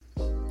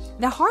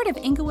The heart of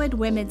Inglewood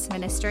Women's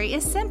Ministry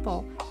is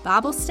simple: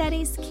 Bible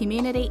studies,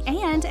 community,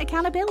 and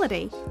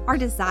accountability. Our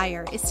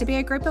desire is to be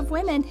a group of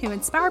women who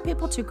inspire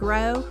people to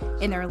grow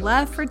in their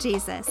love for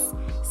Jesus,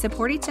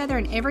 support each other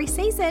in every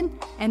season,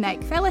 and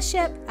make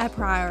fellowship a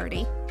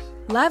priority.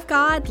 Love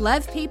God,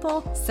 love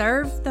people,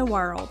 serve the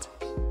world.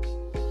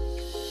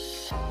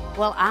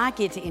 Well, I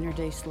get to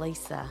introduce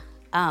Lisa.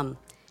 How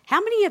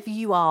many of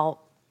you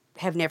all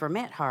have never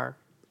met her?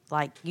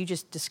 Like, you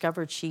just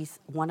discovered she's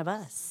one of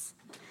us.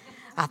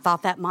 I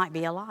thought that might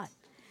be a lot.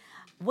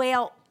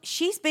 Well,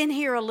 she's been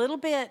here a little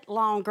bit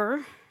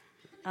longer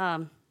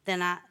than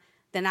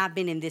I've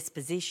been in this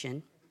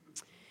position.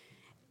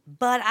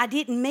 But I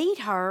didn't meet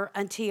her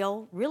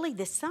until really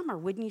this summer,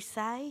 wouldn't you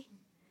say?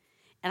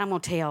 And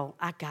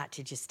I got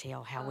to just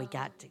tell how we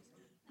got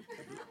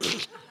to.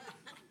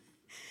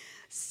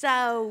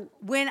 So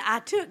when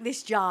I took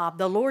this job,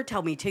 the Lord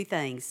told me two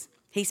things.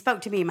 He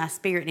spoke to me in my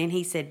spirit, and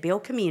he said,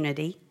 build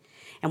community,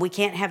 and we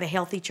can't have a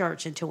healthy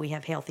church until we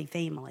have healthy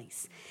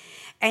families.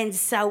 And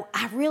so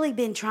I've really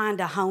been trying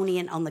to hone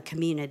in on the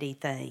community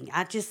thing.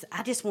 I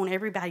just want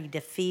everybody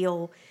to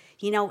feel,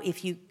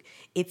 if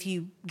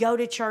you go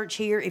to church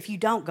here, if you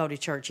don't go to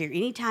church here,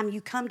 anytime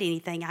you come to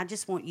anything, I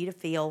just want you to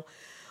feel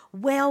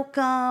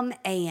welcome,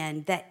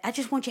 and that I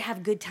just want you to have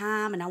a good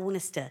time, and I want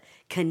us to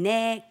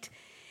connect.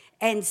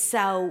 And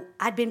so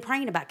I'd been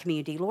praying about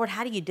community. Lord,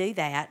 how do you do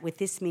that with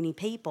this many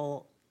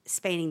people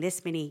spanning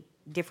this many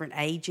different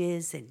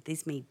ages and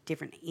this many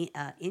different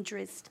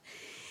interests?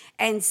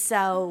 And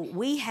so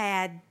we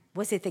had,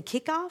 was it the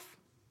kickoff?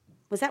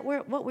 Was that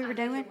what we were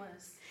doing? It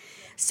was.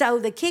 So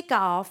the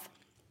kickoff,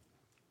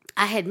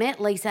 I had met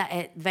Lisa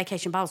at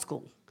Vacation Bible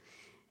School.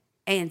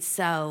 And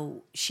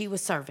so she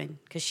was serving,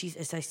 because she's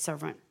a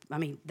servant. I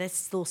mean,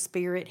 this little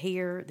spirit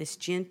here, this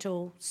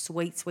gentle,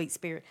 sweet, sweet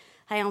spirit.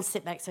 Hey, I'll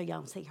sit back so y'all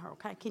can see her,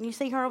 okay? Can you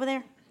see her over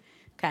there?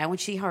 Okay, I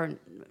want you to see her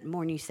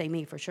more than you see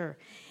me for sure.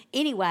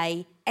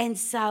 Anyway, and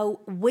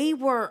so we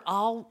were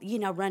all,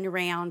 running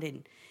around,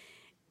 and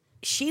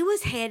she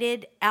was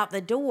headed out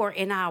the door,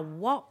 and I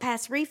walked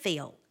past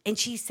Refill, and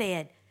she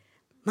said,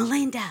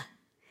 Melinda.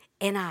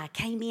 And I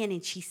came in,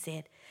 and she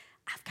said,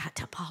 I've got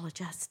to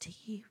apologize to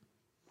you.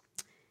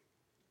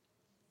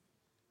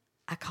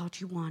 I called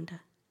you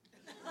Wanda.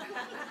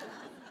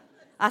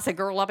 I said,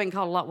 girl, I've been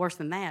called a lot worse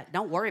than that.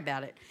 Don't worry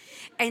about it.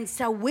 And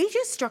so we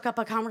just struck up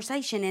a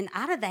conversation, and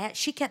out of that,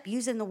 she kept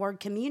using the word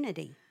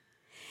community.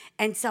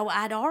 And so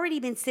I'd already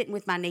been sitting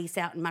with my niece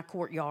out in my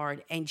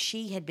courtyard, and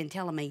she had been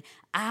telling me,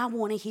 I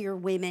want to hear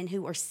women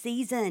who are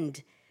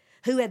seasoned,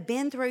 who have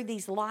been through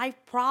these life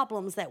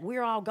problems that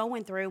we're all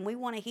going through, and we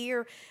want to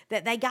hear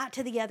that they got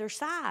to the other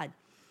side.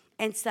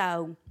 And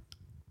so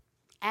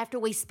after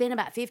we spent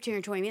about 15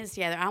 or 20 minutes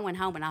together, I went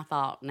home and I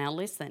thought, now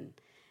listen,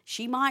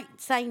 she might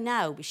say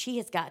no, but she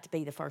has got to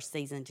be the first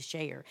season to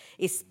share,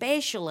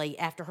 especially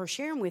after her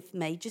sharing with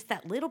me just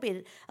that little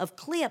bit of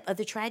clip of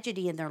the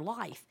tragedy in their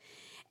life.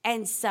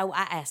 And so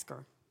I asked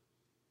her,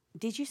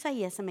 did you say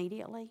yes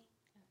immediately?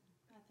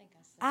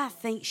 I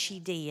think she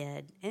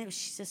did. And it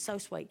was just so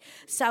sweet.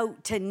 So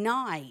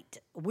tonight,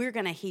 we're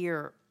going to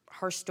hear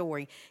her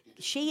story.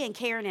 She and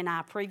Karen and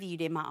I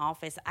previewed in my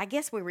office. I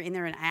guess we were in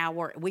there an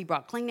hour. We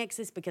brought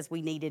Kleenexes because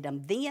we needed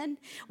them then.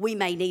 We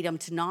may need them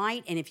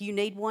tonight. And if you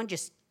need one,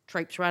 just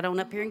traipse right on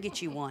up here and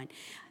get you one.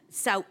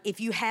 So if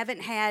you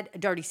haven't had a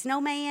dirty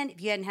snowman, if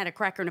you hadn't had a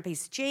cracker and a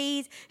piece of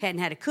cheese, hadn't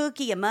had a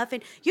cookie, a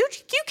muffin, you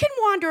can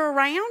wander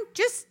around.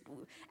 Just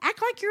act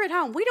like you're at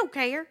home. We don't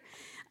care.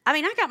 I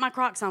mean, I got my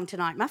Crocs on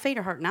tonight. My feet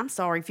are hurting. I'm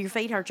sorry. If your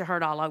feet hurt, you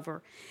hurt all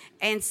over.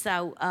 And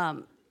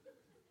so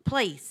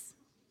please,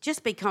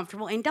 just be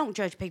comfortable, and don't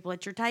judge people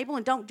at your table,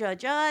 and don't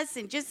judge us,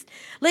 and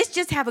let's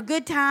just have a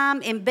good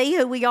time and be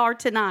who we are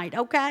tonight,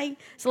 okay?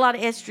 There's a lot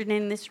of estrogen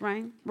in this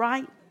room,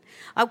 right?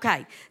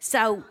 Okay,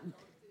 so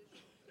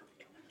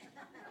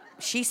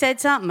she said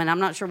something, and I'm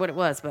not sure what it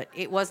was, but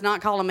it was not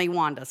calling me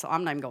Wanda, so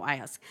I'm not even going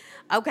to ask.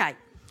 Okay,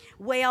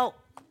 well,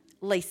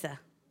 Lisa,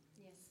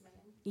 yes, ma'am.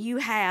 You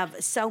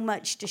have so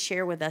much to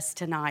share with us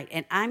tonight,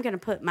 and I'm going to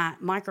put my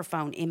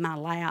microphone in my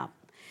lap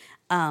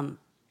and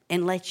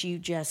let you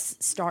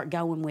just start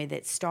going with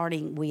it,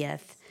 starting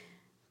with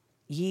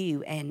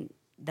you, and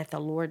that the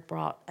Lord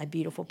brought a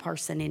beautiful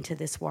person into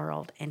this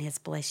world and has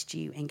blessed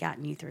you and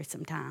gotten you through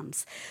some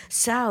times.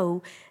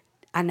 So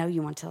I know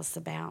you want to tell us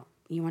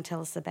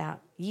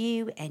about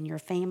you and your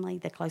family,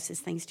 the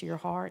closest things to your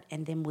heart,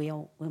 and then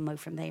we'll move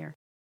from there.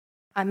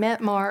 I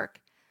met Mark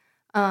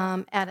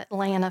at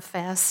Atlanta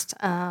Fest.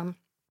 I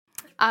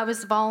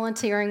was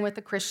volunteering with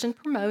a Christian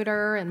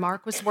promoter, and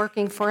Mark was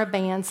working for a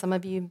band. Some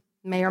of you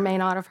may or may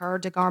not have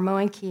heard,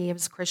 DeGarmo and Key. It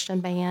was a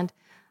Christian band.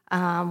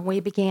 We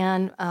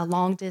began a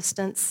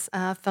long-distance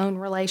phone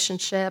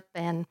relationship,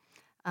 and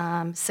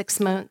 6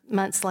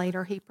 months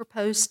later, he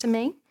proposed to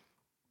me.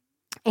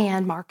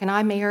 And Mark and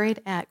I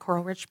married at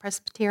Coral Ridge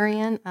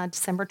Presbyterian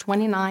December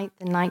 29th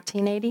in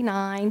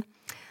 1989.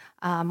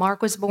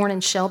 Mark was born in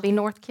Shelby,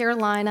 North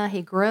Carolina.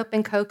 He grew up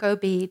in Cocoa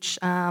Beach,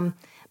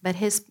 but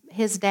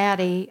his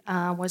daddy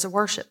was a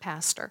worship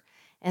pastor.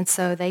 And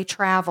so they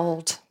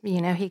traveled.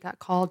 He got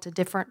called to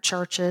different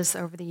churches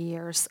over the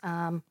years.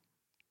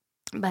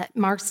 But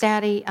Mark's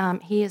daddy,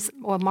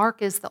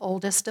 Mark is the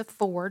oldest of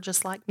four,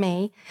 just like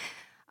me.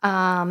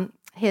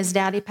 His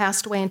daddy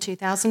passed away in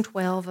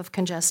 2012 of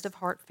congestive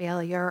heart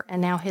failure,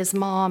 and now his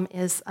mom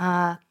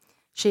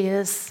she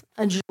is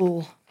a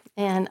jewel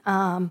and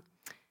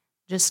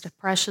just a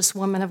precious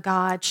woman of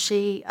God.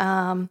 She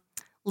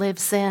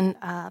lives in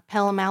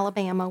Pelham,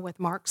 Alabama with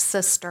Mark's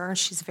sister.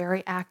 She's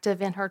very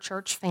active in her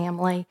church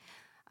family.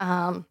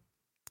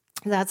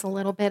 That's a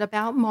little bit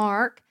about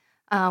Mark.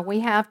 We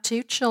have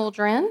two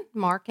children,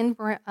 Morgan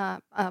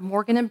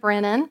and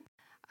Brennan.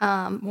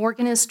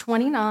 Morgan is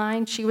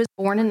 29. She was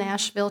born in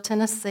Nashville,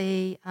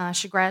 Tennessee.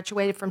 She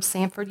graduated from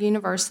Samford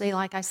University.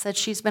 Like I said,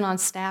 she's been on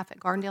staff at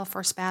Gardendale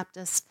First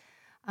Baptist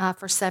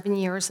for 7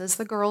 years as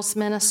the girls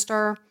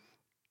minister.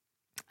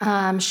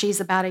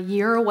 She's about a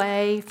year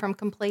away from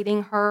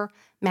completing her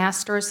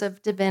Master's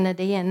of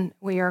Divinity, and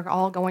we are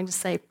all going to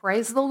say,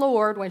 praise the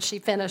Lord, when she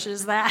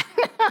finishes that,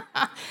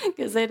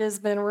 because it has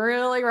been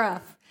really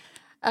rough.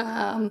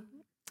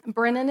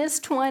 Brennan is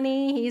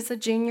 20. He's a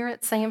junior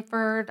at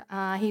Samford.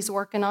 He's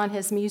working on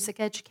his music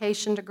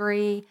education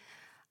degree.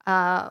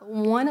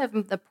 One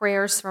of the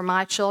prayers for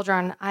my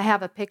children, I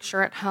have a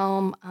picture at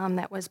home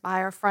that was by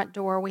our front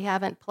door. We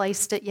haven't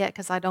placed it yet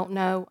because I don't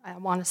know. I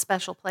want a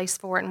special place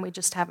for it, and we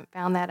just haven't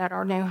found that at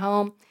our new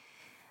home.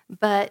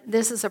 But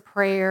this is a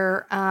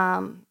prayer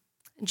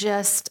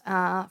just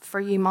for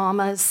you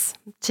mamas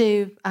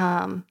too.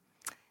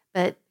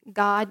 But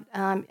God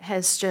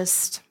has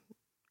just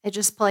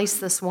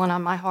placed this one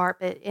on my heart.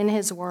 But in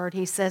His Word,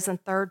 He says in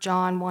 3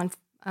 John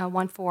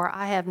 1:4,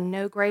 I have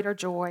no greater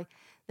joy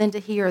than to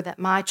hear that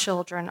my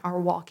children are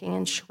walking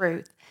in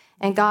truth.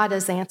 And God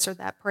has answered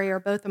that prayer.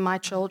 Both of my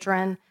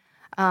children,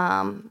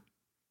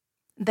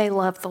 they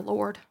love the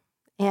Lord,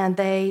 and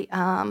they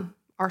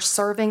are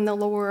serving the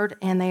Lord,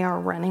 and they are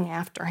running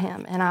after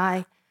Him. And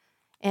I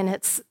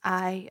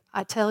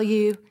tell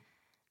you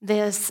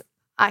this,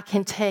 I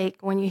can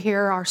take, when you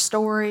hear our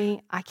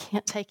story, I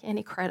can't take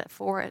any credit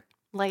for it.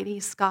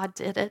 Ladies, God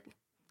did it,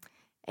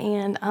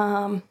 and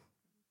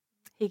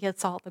He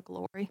gets all the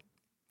glory.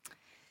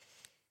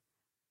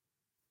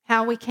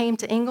 How we came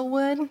to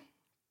Inglewood,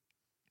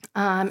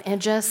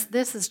 and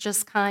this is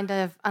just kind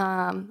of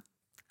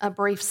a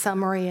brief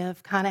summary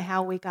of kind of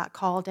how we got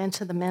called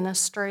into the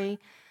ministry.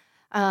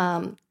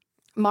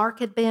 Mark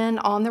had been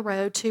on the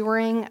road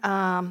touring.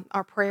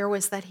 Our prayer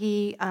was that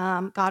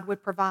God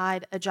would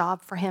provide a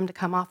job for him to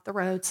come off the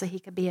road so he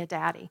could be a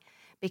daddy,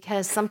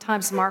 because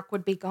sometimes Mark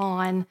would be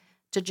gone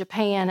to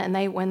Japan,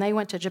 and when they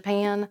went to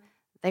Japan,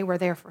 they were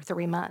there for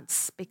 3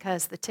 months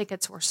because the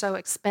tickets were so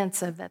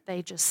expensive that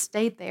they just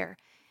stayed there.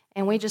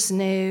 And we just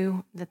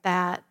knew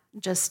that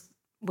just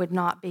would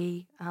not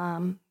be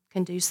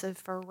conducive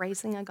for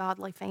raising a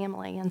godly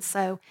family. And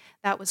so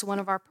that was one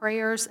of our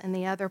prayers. And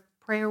the other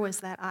prayer was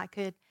that I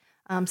could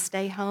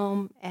stay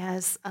home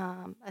as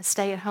a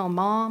stay-at-home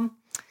mom.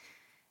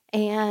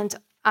 And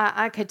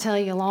I could tell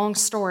you a long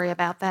story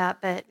about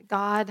that, but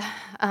God,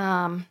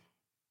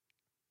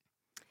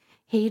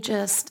 He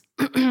just,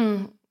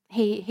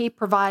 he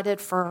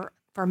provided for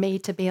me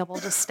to be able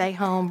to stay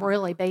home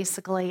really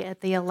basically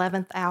at the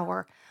 11th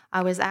hour.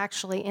 I was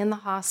actually in the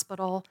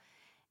hospital,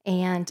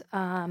 and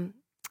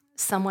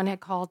someone had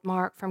called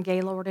Mark from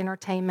Gaylord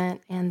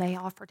Entertainment, and they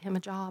offered him a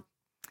job.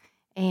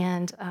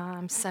 And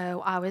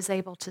so I was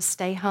able to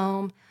stay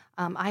home.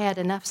 I had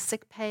enough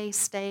sick pay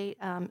stored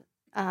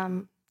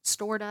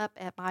up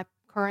at my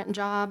current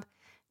job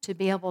to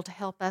be able to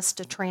help us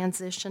to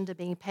transition to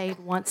being paid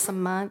once a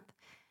month.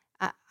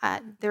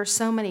 There's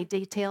so many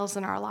details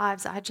in our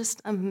lives. I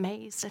just am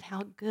amazed at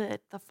how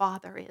good the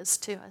Father is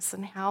to us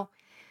and how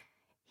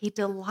He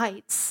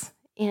delights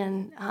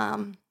in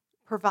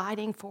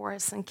providing for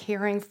us and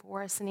caring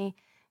for us. And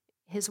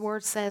His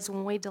Word says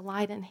when we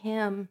delight in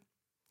Him,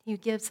 He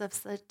gives us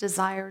the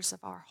desires of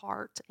our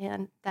heart.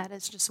 And that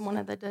is just one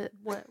of the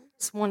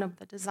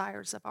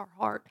desires of our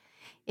heart,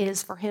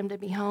 is for Him to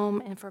be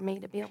home and for me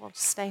to be able to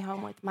stay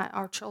home with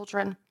our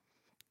children.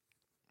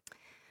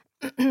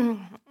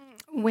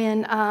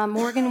 When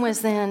Morgan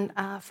was in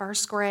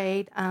first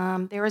grade,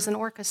 there was an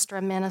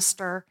orchestra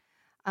minister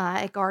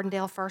at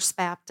Gardendale First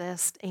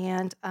Baptist,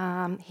 and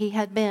he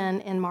had been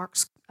in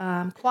Mark's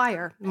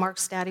choir.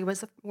 Mark's daddy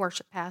was a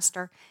worship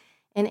pastor,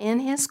 and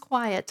in his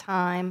quiet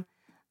time,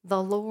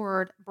 the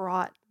Lord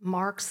brought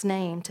Mark's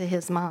name to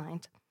his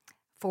mind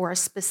for a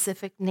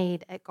specific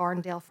need at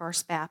Gardendale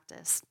First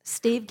Baptist.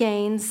 Steve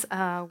Gaines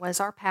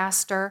was our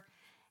pastor,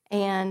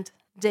 and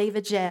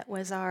David Jett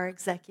was our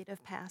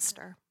executive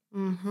pastor.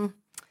 Mm-hmm.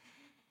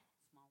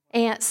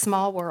 And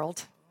small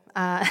world.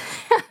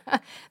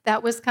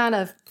 That was kind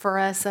of, for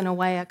us, in a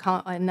way,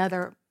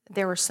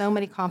 there were so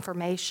many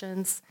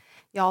confirmations,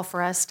 y'all,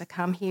 for us to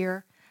come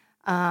here.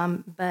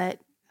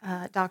 But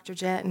Dr.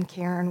 Jett and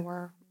Karen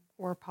were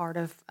part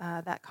of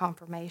that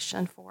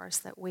confirmation for us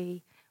that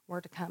we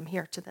were to come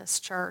here to this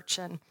church.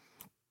 And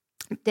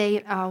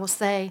I will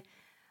say,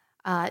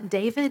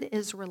 David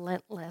is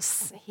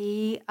relentless.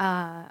 He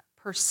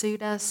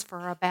pursued us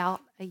for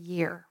about a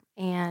year.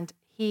 And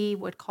he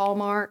would call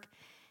Mark,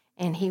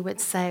 and he would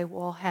say,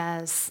 well,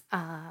 has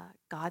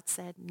God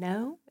said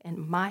no? And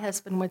my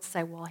husband would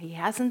say, well, he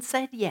hasn't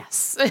said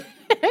yes.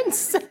 And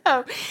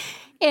so,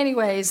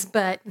 anyways,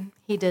 but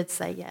he did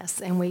say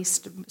yes. And we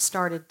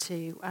started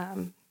to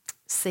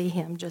see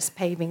him just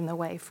paving the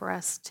way for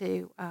us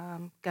to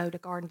go to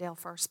Gardendale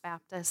First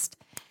Baptist.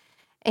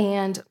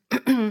 And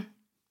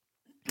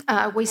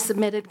we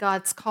submitted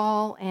God's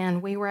call,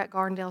 and we were at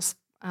Gardendale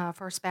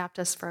First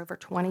Baptist for over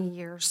 20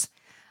 years.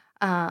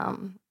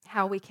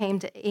 How we came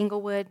to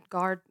Inglewood,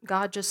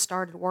 God just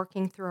started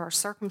working through our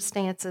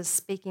circumstances,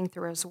 speaking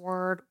through his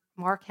word.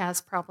 Mark has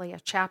probably a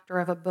chapter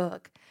of a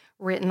book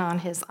written on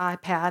his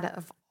iPad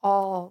of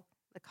all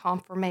the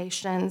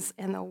confirmations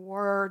and the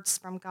words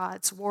from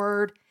God's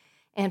word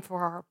and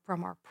from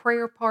our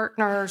prayer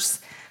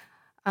partners,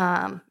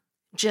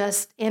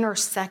 just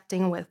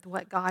intersecting with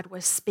what God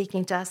was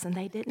speaking to us, and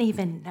they didn't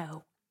even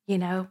know,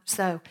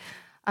 So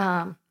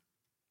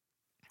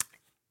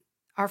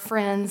our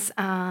friends,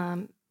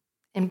 our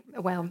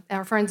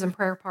friends and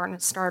prayer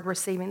partners started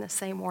receiving the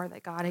same word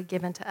that God had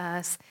given to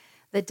us.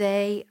 The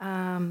day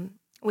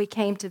we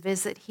came to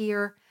visit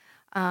here,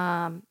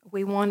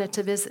 we wanted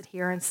to visit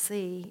here and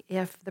see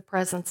if the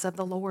presence of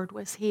the Lord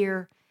was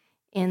here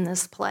in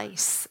this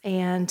place.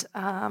 And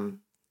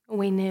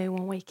we knew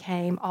when we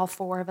came, all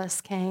four of us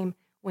came,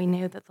 we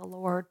knew that the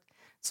Lord's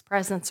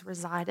presence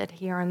resided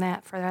here, and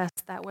that for us,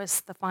 that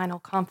was the final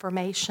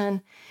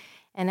confirmation.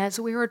 And as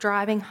we were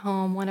driving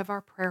home, one of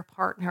our prayer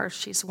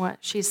partners,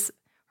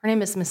 her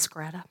name is Miss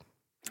Greta.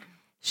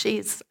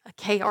 She's a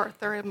K.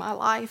 Arthur in my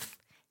life.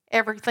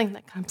 Everything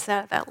that comes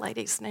out of that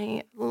lady's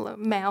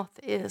mouth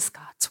is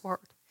God's word.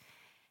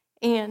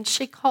 And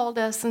she called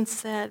us and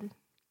said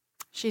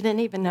she didn't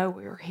even know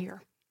we were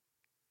here.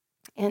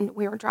 And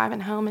we were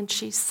driving home, and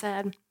she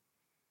said,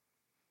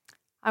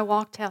 I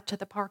walked out to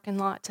the parking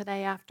lot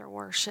today after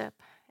worship,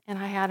 and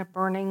I had a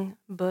burning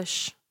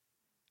bush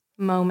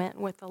moment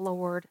with the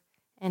Lord.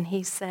 And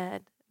he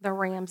said, the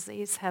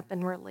Ramseys have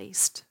been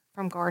released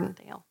from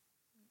Gardendale.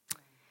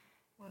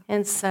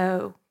 And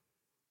so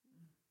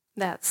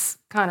that's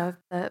kind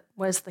of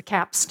was the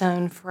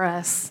capstone for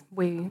us.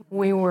 We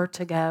were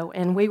to go,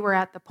 and we were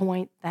at the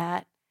point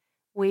that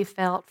we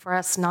felt for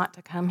us not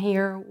to come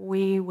here,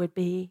 we would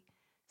be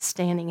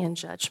standing in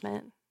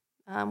judgment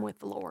with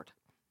the Lord.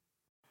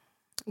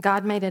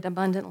 God made it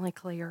abundantly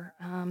clear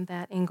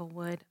that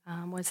Inglewood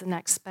was the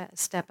next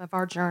step of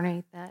our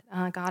journey that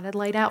God had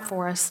laid out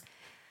for us.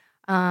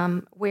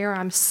 Where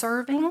I'm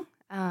serving,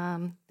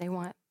 they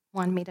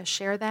wanted me to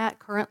share that.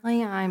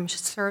 Currently, I'm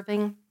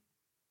serving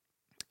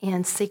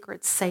in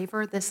Secret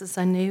Savor. This is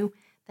a new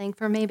thing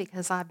for me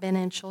because I've been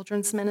in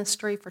children's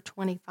ministry for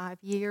 25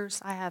 years.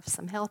 I have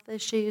some health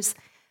issues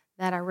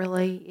that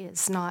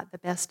is not the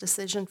best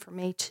decision for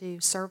me to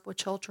serve with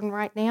children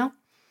right now.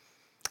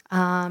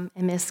 And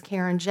Miss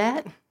Karen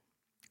Jett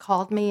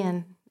called me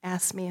and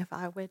asked me if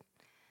I would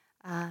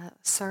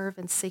serve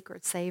in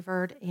Secret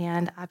Savored,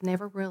 and I've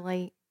never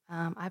really,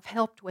 I've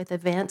helped with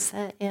events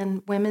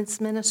in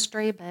women's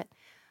ministry, but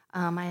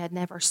I had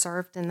never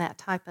served in that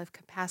type of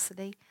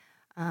capacity.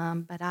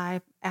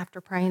 But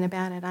after praying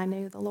about it, I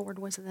knew the Lord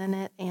was in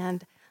it,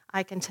 and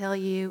I can tell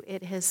you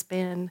it has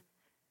been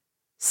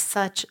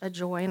such a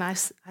joy. And I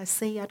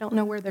don't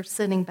know where they're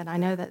sitting, but I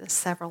know that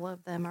several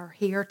of them are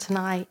here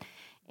tonight.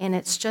 And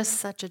it's just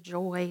such a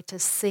joy to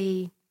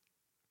see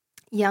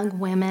young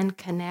women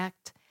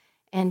connect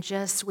and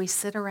we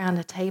sit around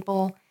a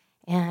table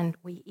and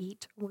we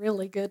eat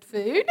really good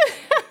food.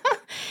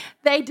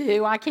 They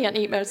do. I can't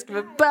eat most of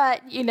it,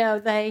 but,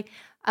 they,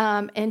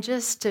 and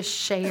just to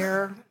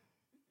share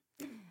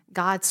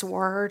God's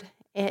word,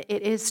 it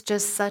is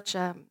just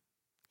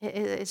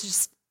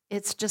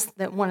it's just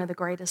that one of the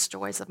greatest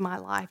joys of my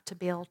life to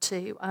be able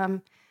to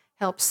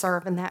help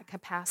serve in that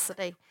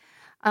capacity.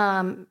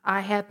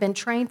 I have been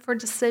trained for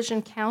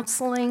decision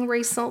counseling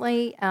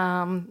recently.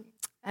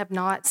 Have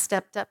not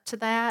stepped up to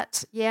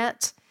that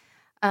yet.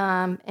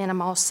 And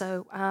I'm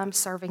also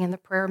serving in the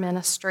prayer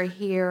ministry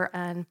here.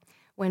 And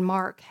when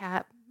Mark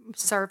had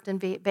served in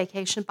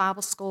Vacation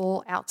Bible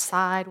School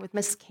outside with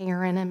Miss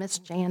Karen and Miss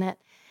Janet.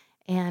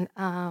 And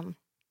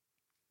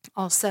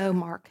also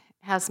Mark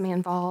has me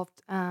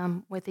involved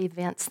with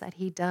events that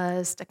he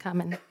does to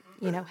come and,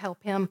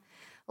 help him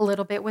a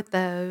little bit with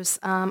those.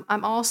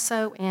 I'm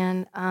also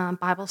in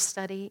Bible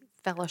study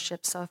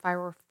fellowship, so if I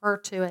refer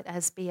to it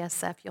as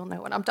BSF, you'll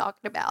know what I'm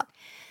talking about.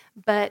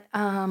 But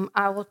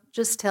I will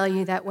just tell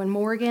you that when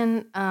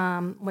Morgan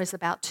was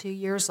about 2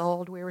 years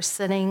old, we were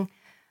sitting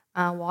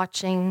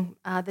watching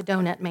The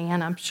Donut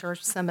Man. I'm sure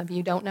some of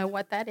you don't know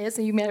what that is,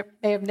 and you may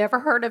have never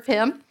heard of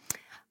him.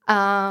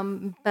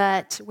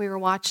 But we were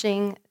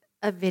watching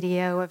a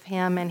video of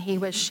him, and he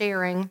was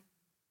sharing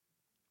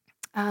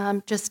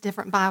just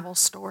different Bible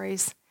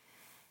stories.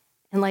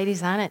 And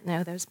ladies, I didn't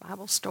know those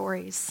Bible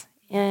stories.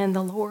 And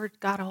the Lord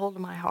got a hold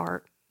of my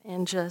heart,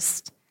 and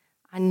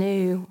I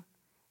knew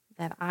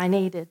that I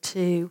needed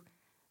to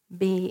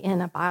be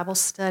in a Bible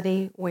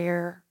study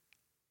where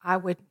I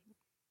would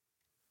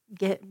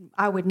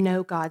I would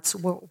know God's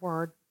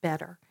word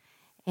better.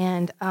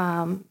 And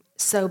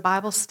so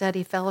Bible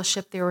study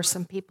fellowship, there were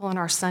some people in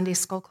our Sunday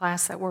school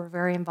class that were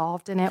very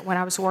involved in it. When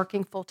I was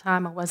working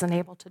full-time, I wasn't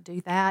able to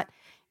do that.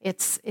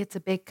 It's a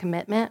big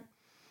commitment.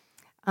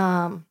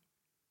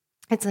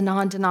 It's a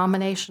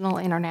non-denominational,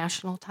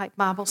 international type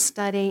Bible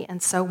study,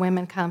 and so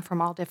women come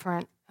from all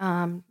different,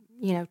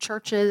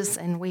 churches,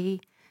 and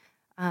we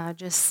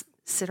just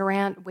sit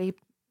around. We,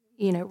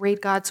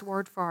 read God's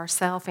word for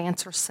ourselves,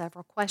 answer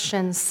several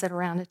questions, sit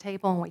around a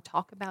table, and we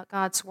talk about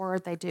God's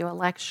word. They do a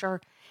lecture,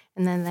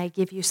 and then they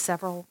give you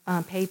several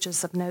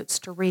pages of notes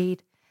to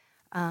read,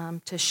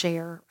 to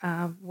share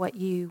what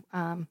you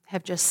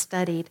have just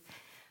studied.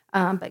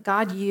 But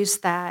God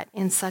used that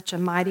in such a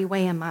mighty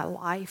way in my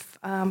life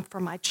for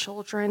my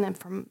children,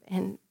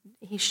 and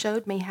He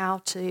showed me how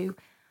to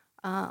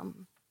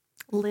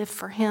live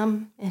for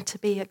Him and to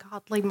be a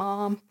godly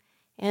mom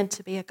and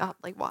to be a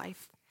godly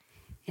wife.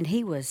 And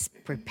He was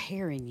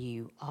preparing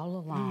you all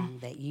along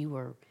that you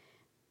were,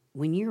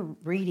 when you're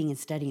reading and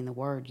studying the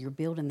Word, you're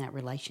building that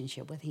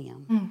relationship with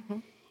Him. Mm-hmm.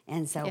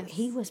 And so Yes.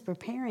 He was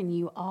preparing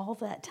you all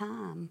that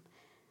time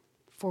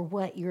for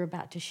what you're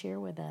about to share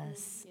with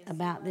us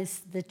about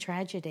the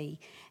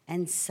tragedy.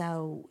 And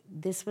so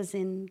this was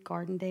in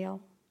Gardendale,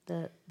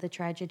 the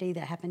tragedy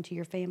that happened to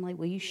your family.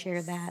 Will you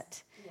share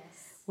that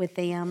with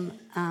them,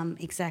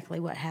 exactly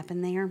what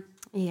happened there?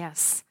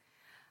 Yes.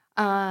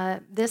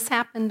 This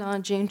happened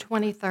on June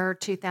 23rd,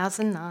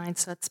 2009,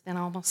 so it's been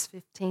almost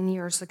 15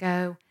 years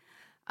ago.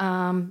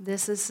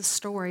 This is the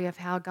story of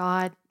how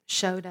God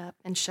showed up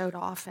and showed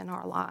off in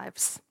our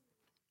lives.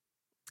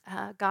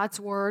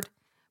 God's word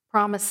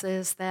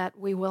promises that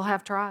we will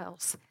have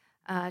trials.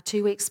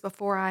 2 weeks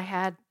before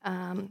I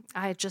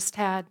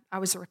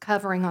was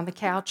recovering on the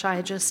couch. I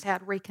had just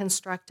had a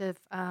reconstructive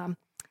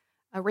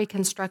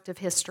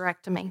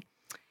hysterectomy.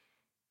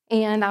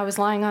 And I was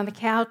lying on the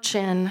couch,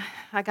 and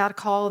I got a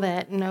call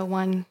that no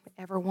one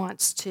ever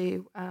wants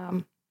to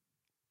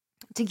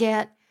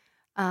get.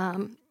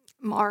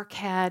 Mark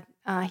had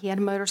he had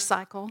a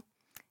motorcycle,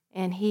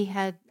 and he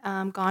had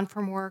gone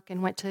from work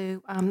and went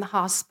to the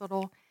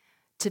hospital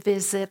to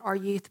visit our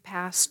youth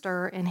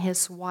pastor, and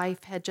his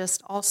wife had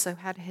just also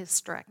had a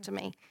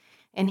hysterectomy.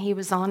 And he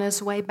was on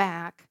his way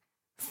back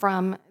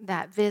from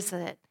that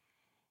visit,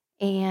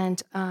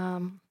 and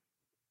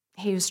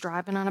he was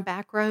driving on a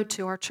back road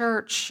to our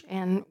church,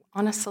 and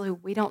honestly,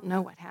 we don't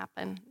know what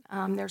happened.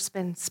 There's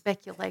been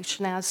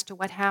speculation as to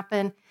what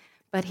happened,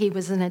 but he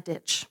was in a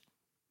ditch,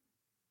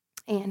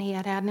 and he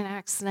had an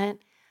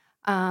accident.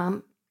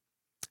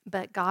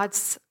 But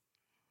God's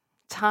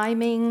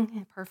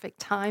timing, perfect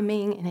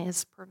timing, and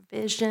His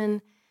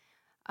provision.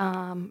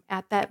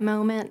 At that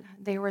moment,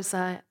 there was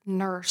a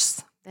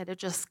nurse that had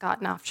just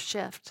gotten off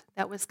shift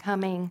that was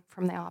coming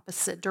from the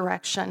opposite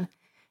direction.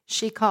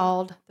 She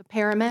called the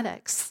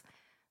paramedics.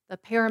 The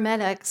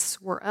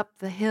paramedics were up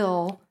the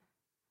hill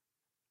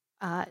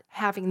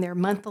having their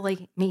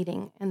monthly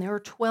meeting, and there were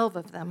 12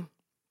 of them.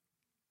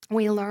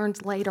 We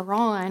learned later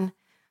on,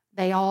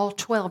 all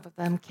 12 of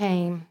them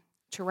came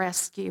to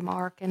rescue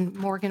Mark, and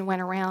Morgan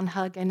went around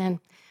hugging and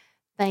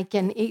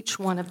thanking each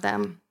one of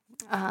them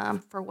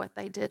for what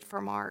they did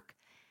for Mark.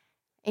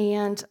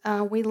 And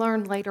we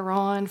learned later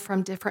on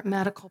from different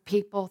medical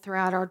people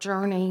throughout our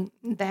journey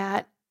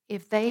that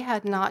if they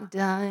had not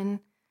done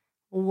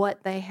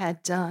what they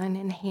had done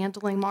in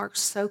handling Mark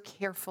so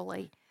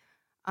carefully,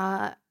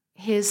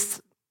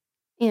 his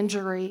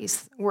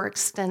injuries were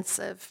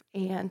extensive,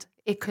 and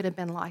it could have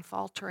been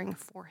life-altering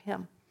for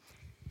him.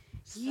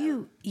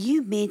 You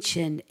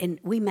mentioned, and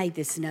we made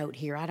this note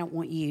here. I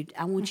want you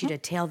to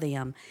tell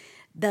them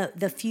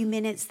the few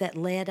minutes that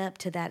led up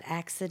to that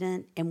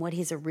accident and what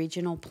his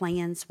original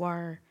plans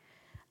were.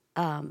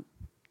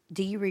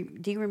 Do you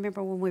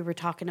remember when we were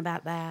talking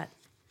about that?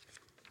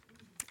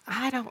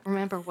 I don't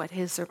remember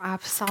I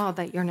saw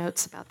that your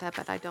notes about that,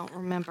 but I don't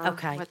remember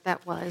what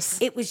that was.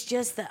 It was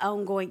just the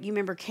ongoing. You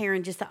remember,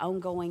 Karen, just the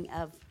ongoing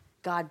of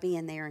God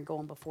being there and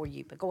going before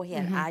you. But go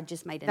ahead. Mm-hmm. I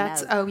just made a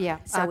note. Oh, yeah.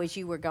 So as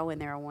you were going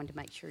there, I wanted to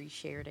make sure you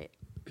shared it.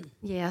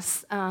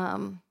 Yes.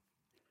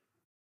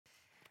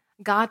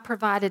 God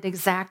provided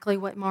exactly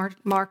what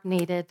Mark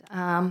needed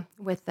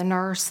with the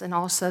nurse and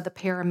also the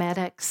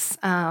paramedics.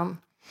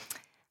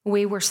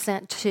 We were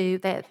sent to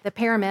the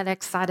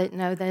paramedics. I didn't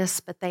know this,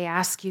 but they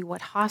ask you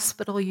what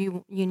hospital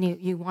you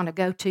want to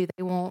go to.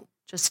 They won't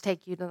just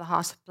take you to the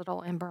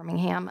hospital in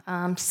Birmingham.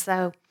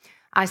 So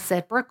I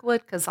said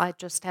Brookwood because I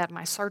just had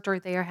my surgery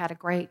there, had a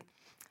great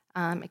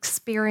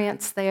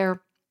experience there.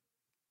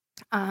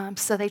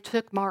 So they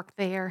took Mark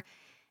there,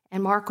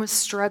 and Mark was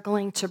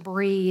struggling to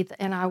breathe,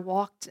 and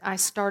I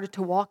started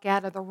to walk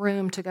out of the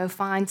room to go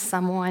find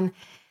someone,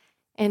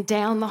 and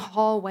down the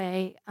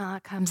hallway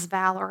comes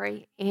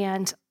Valerie,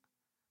 and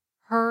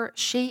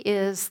she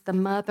is the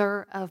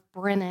mother of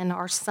Brennan,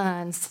 our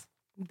son's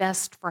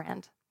best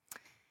friend.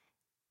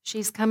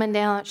 She's coming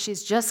down,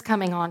 she's just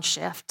coming on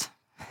shift.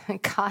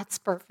 God's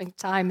perfect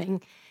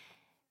timing.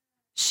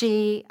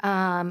 She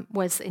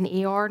was an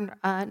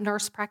ER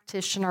nurse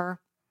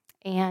practitioner,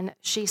 and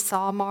she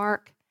saw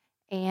Mark,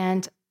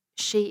 and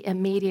she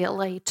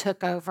immediately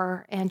took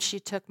over, and she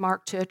took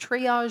Mark to a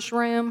triage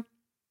room.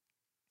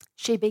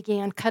 She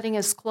began cutting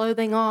his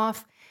clothing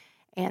off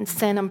and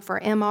sent him for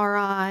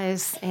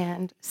MRIs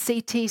and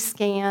CT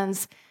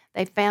scans.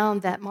 They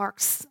found that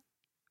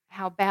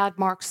how bad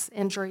Mark's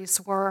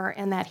injuries were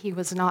and that he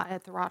was not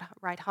at the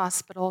right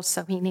hospital,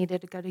 so he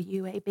needed to go to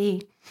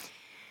UAB.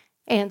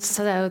 And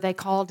so they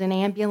called an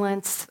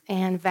ambulance,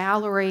 and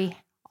Valerie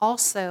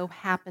also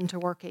happened to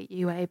work at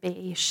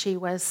UAB. She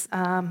was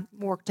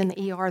worked in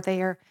the ER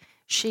there.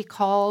 She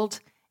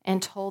called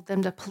and told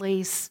them to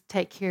please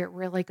take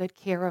really good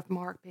care of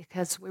Mark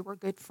because we were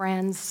good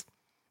friends.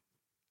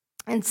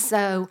 And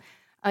so,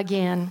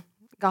 again,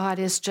 God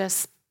is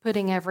just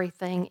putting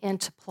everything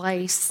into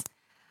place.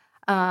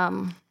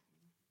 When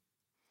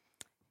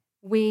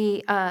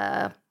we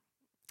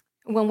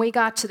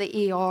got to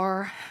the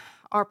ER,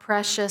 our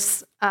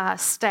precious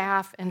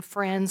staff and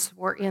friends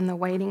were in the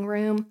waiting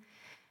room.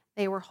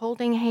 They were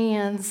holding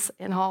hands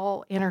and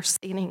all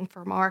interceding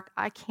for Mark.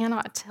 I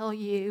cannot tell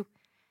you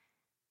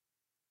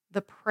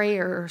the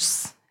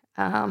prayers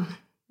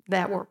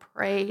that were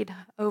prayed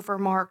over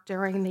Mark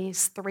during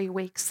these 3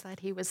 weeks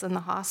that he was in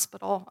the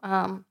hospital.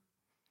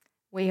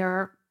 We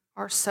are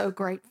so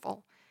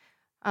grateful.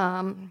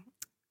 They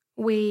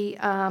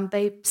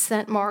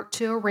sent Mark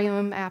to a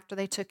room after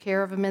they took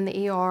care of him in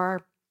the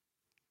ER.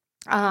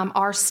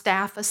 Our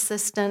staff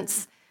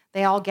assistants,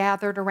 they all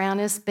gathered around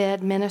his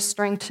bed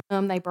ministering to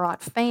him. They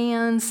brought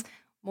fans.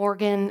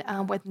 Morgan,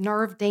 with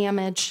nerve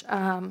damage,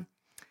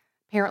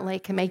 apparently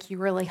it can make you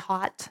really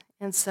hot.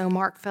 And so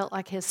Mark felt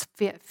like his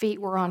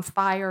feet were on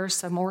fire.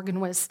 So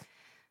Morgan was,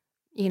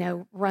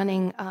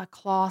 running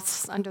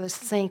cloths under the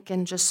sink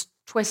and just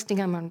twisting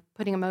him and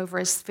putting him over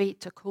his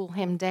feet to cool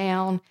him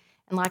down.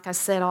 And like I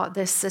said, all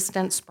the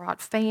assistants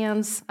brought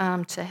fans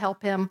to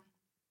help him.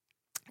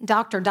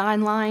 Dr.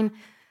 Deinlein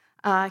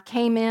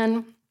came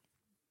in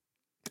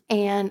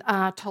and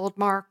told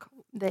Mark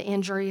the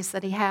injuries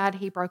that he had.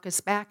 He broke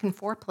his back in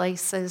 4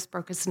 places,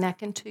 broke his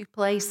neck in 2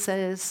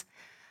 places,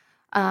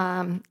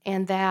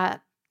 and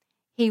that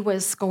he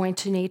was going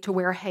to need to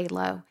wear a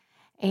halo.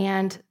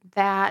 And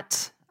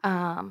that,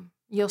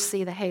 you'll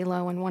see the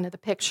halo in one of the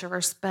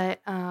pictures, but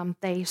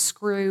they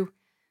screw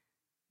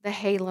the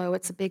halo.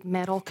 It's a big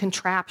metal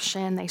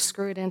contraption. They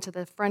screw it into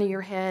the front of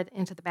your head,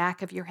 into the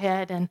back of your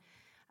head, and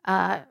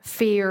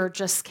fear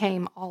just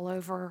came all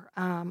over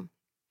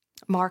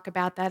Mark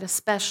about that,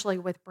 especially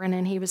with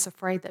Brennan. He was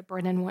afraid that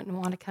Brennan wouldn't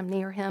want to come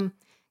near him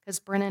because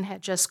Brennan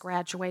had just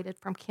graduated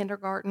from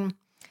kindergarten.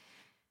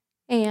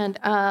 And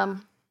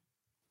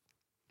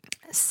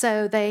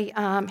so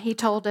he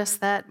told us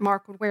that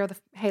Mark would wear the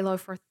halo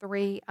for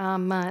 3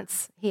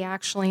 months. He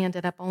actually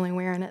ended up only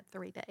wearing it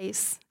 3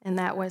 days, and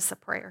that was a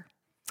prayer.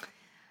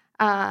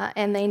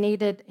 And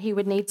he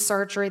would need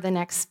surgery the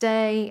next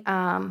day.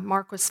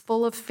 Mark was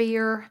full of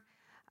fear.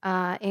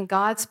 In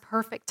God's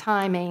perfect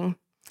timing,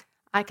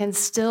 I can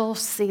still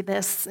see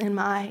this in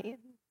my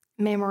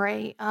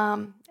memory.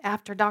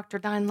 After Dr.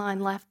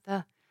 Deinlein left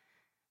the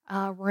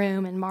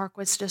room and Mark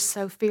was just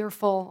so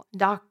fearful,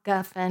 Doc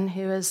Guffin,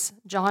 who is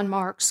John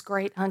Mark's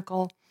great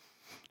uncle,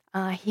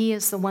 he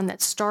is the one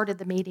that started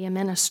the media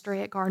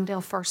ministry at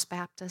Gardendale First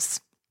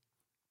Baptist.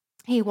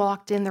 He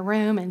walked in the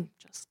room and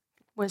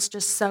was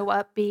just so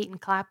upbeat and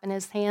clapping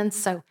his hands.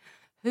 So,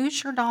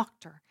 who's your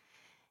doctor?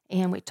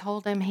 And we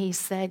told him. He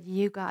said,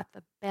 you got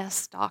the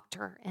best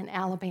doctor in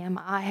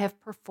Alabama. I have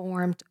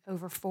performed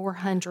over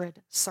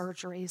 400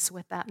 surgeries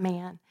with that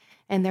man,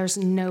 and there's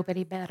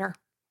nobody better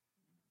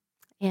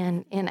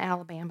in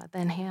Alabama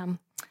than him.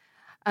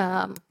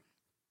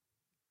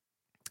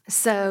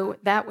 So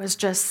that was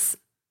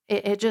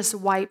it just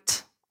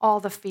wiped all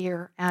the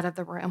fear out of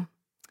the room.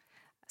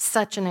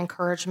 Such an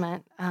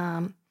encouragement.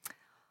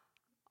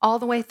 All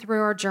the way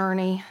through our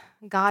journey,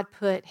 God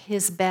put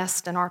his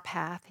best in our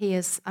path. He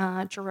is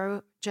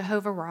Jehovah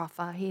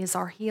Rapha. He is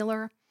our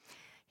healer.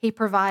 He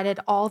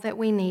provided all that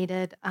we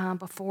needed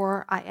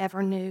before I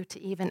ever knew to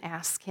even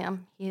ask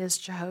him. He is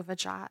Jehovah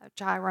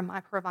Jireh,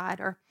 my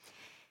provider.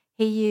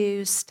 He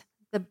used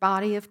the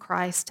body of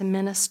Christ to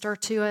minister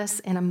to us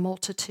in a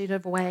multitude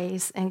of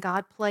ways, and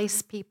God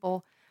placed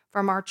people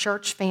from our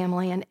church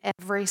family in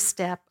every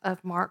step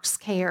of Mark's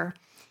care.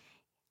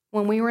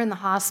 When we were in the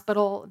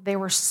hospital, there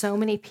were so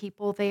many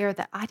people there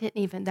that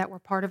that were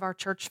part of our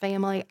church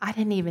family. I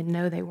didn't even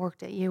know they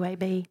worked at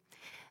UAB.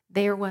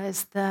 There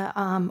was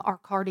our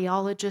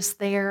cardiologist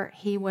there.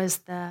 He was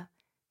the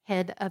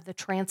head of the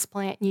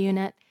transplant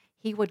unit.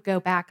 He would go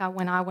back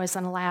when I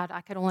wasn't allowed.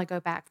 I could only go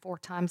back 4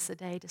 times a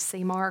day to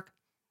see Mark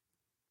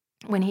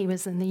when he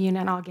was in the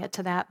unit. I'll get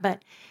to that.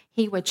 But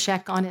he would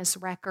check on his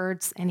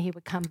records, and he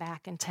would come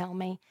back and tell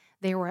me.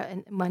 There were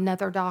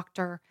another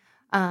doctor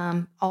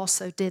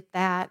also did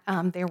that.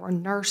 There were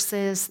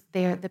nurses.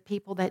 The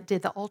people that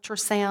did the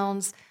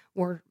ultrasounds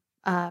were.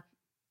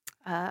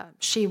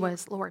 She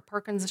was Lori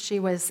Perkins. She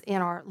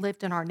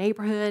lived in our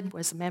neighborhood.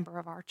 Was a member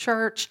of our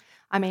church.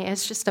 I mean,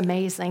 it's just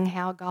amazing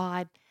how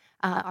God.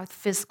 Our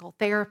physical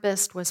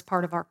therapist was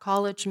part of our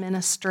college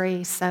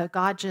ministry. So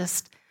God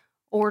just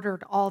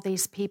ordered all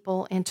these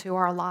people into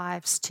our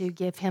lives to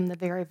give him the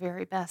very,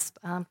 very best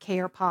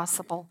care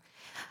possible.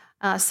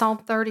 Psalm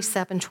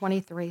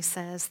 37:23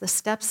 says, "The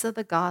steps of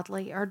the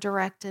godly are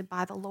directed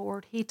by the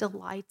Lord. He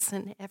delights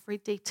in every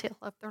detail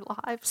of their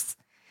lives."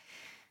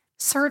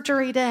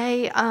 Surgery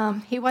day,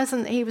 he was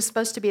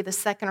supposed to be the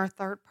second or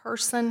third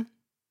person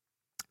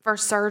for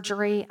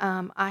surgery.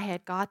 I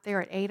had got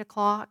there at 8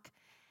 o'clock,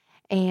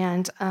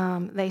 and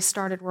they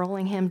started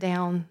rolling him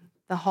down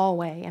the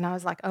hallway. And I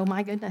was like, oh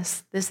my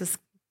goodness, this is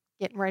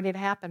getting ready to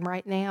happen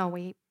right now.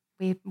 We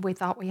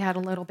thought we had a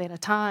little bit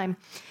of time.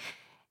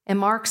 And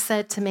Mark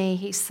said to me,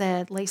 he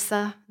said,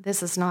 "Lisa,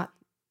 this is not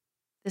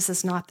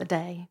the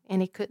day."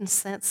 And he couldn't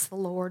sense the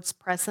Lord's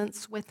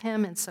presence with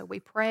him. And so we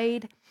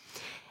prayed.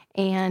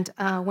 And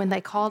when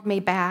they called me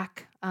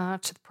back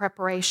to the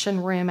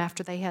preparation room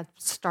after they had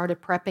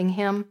started prepping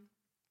him,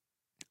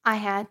 I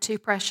had two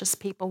precious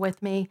people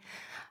with me.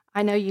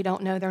 I know you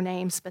don't know their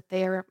names, but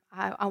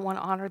I want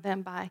to honor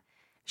them by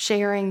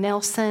sharing.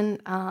 Nelson,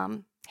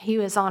 he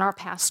was on our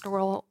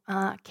pastoral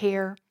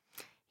care.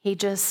 He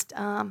just,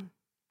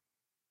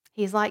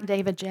 he's like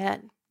David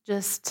Jett,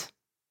 just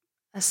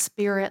a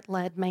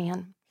spirit-led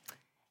man.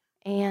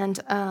 And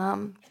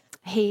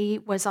he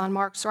was on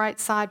Mark's right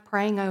side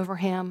praying over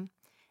him.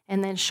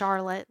 And then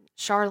Charlotte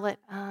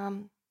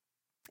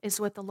is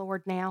with the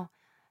Lord now.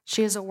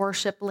 She is a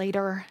worship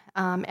leader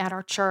at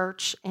our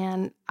church.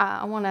 And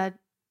I want to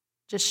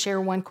just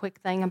share one quick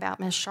thing about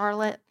Miss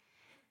Charlotte.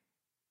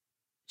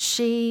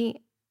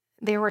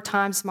 There were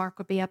times Mark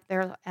would be up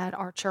there at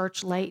our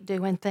church late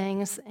doing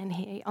things, and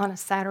he on a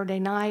Saturday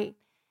night,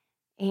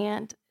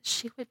 and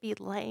she would be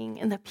laying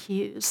in the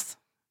pews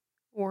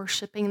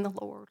worshiping the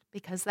Lord,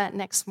 because that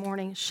next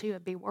morning she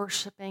would be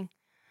worshiping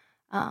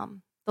the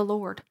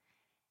Lord.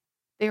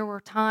 There were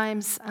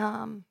times,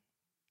 a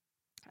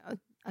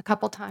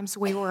couple times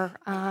we were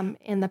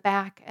in the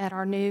back at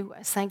our new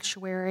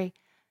sanctuary.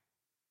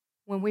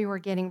 When we were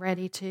getting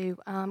ready to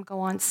go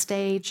on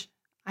stage,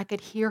 I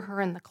could hear her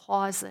in the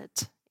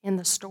closet, in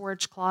the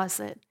storage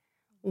closet,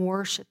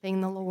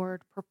 worshiping the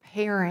Lord,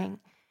 preparing.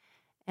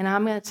 And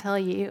I'm going to tell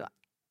you,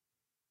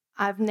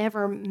 I've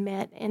never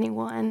met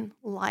anyone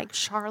like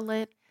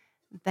Charlotte,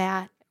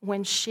 that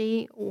when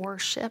she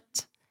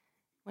worshiped,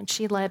 when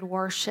she led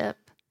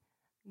worship,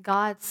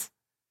 God's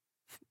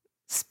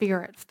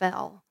Spirit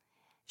fell.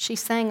 She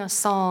sang a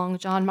song,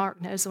 John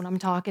Mark knows what I'm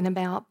talking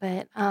about,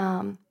 but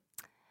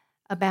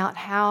about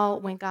how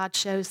when God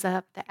shows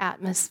up, the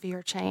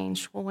atmosphere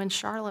changed. Well, when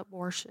Charlotte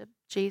worshiped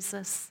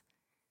Jesus,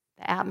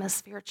 the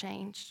atmosphere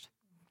changed.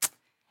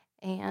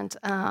 And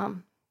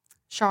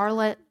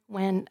Charlotte,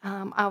 when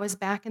I was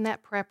back in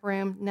that prep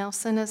room,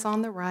 Nelson is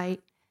on the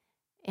right,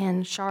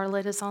 and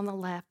Charlotte is on the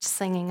left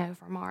singing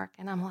over Mark.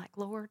 And I'm like,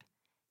 Lord,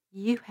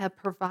 you have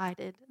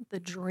provided the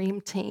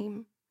dream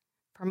team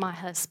for my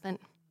husband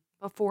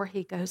before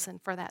he goes in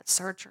for that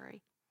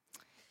surgery.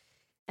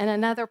 And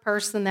another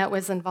person that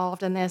was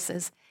involved in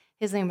this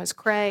his name was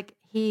Craig.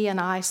 He and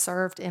I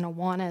served in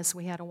Awanas.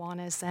 We had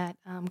Awanas at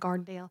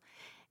Gardendale.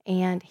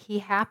 And he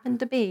happened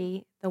to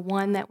be the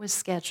one that was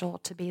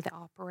scheduled to be the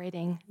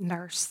operating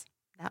nurse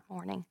that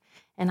morning.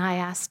 And I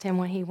asked him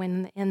when he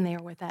went in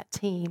there with that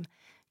team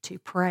to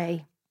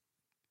pray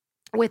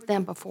with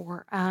them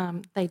before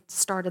they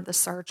started the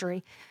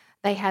surgery.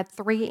 They had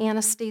 3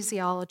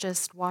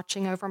 anesthesiologists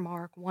watching over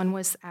Mark. One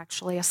was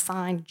actually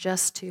assigned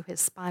just to his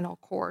spinal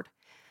cord.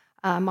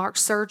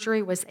 Mark's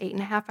surgery was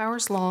 8.5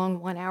 hours long,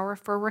 1 hour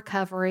for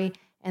recovery,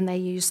 and they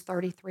used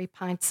 33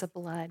 pints of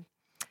blood.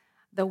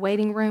 The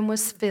waiting room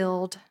was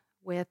filled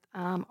with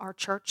our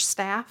church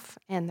staff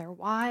and their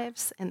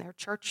wives and their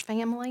church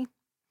family.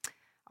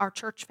 Our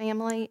church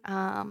family,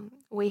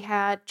 we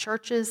had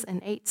churches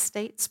in 8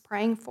 states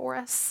praying for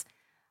us.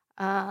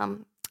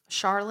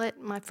 Charlotte,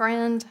 my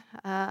friend,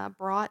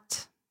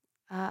 brought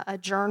a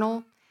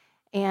journal,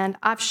 and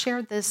I've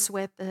shared this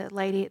with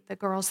the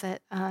girls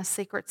at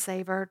Secret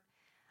Saver.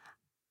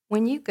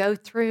 When you go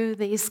through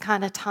these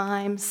kind of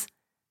times,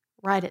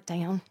 write it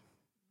down.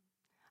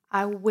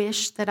 I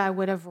wish that I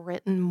would have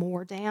written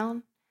more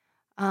down,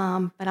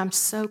 but I'm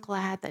so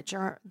glad that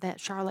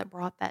Charlotte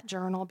brought that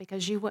journal,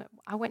 because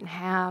I wouldn't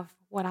have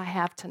what I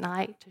have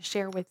tonight to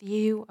share with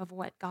you of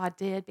what God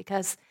did,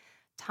 because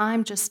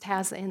time just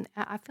has, and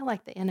I feel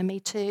like the enemy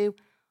too,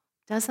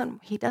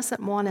 he doesn't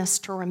want us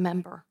to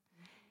remember.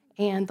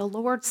 And the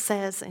Lord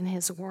says in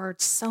his word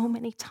so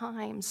many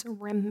times,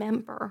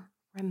 remember.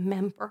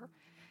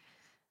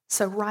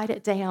 So write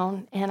it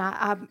down. And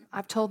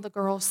I've told the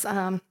girls,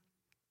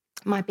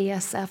 my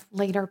BSF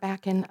leader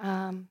back in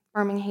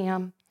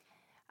Birmingham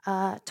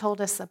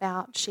told us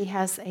about, she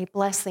has a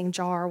blessing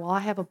jar. Well,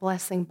 I have a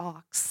blessing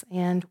box.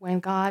 And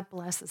when God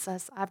blesses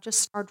us, I've just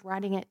started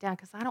writing it down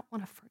because I don't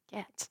want to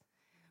forget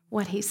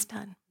what he's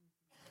done.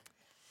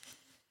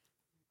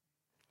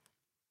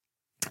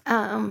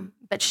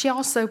 But she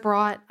also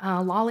brought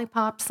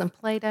lollipops and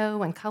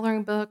Play-Doh and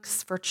coloring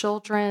books for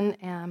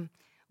children.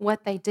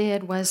 What they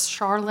did was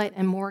Charlotte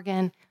and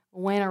Morgan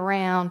went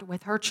around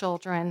with her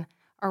children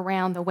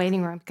around the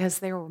waiting room, because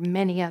there were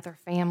many other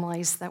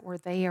families that were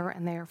there,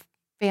 and their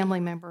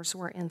family members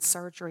were in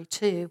surgery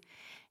too,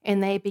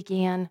 and they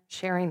began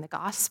sharing the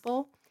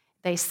gospel.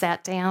 They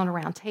sat down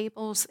around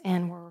tables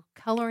and were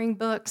coloring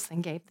books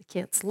and gave the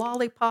kids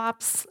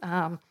lollipops.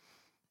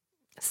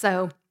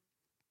 So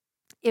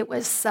it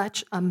was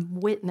such a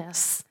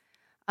witness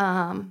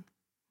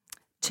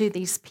to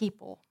these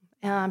people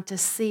to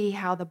see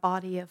how the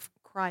body of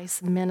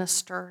Christ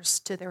ministers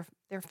to their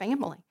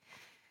family.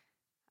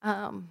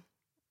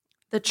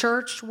 The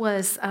church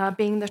was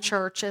being the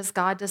church as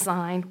God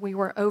designed. We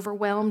were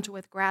overwhelmed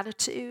with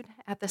gratitude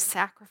at the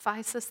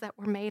sacrifices that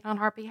were made on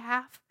our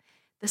behalf.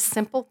 The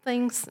simple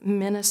things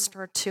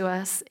ministered to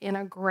us in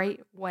a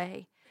great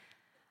way.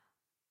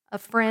 A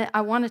friend,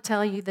 I want to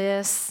tell you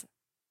this.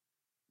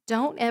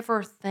 Don't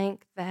ever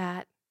think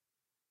that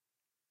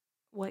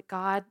what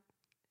God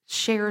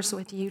shares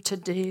with you to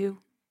do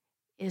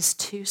is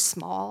too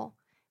small,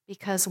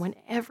 because when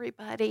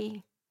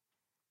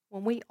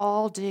we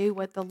all do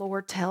what the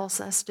Lord tells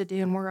us to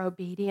do and we're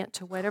obedient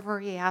to whatever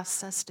He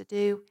asks us to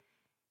do,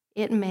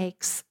 it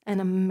makes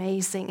an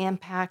amazing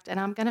impact. And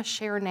I'm going to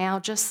share now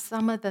just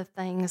some of the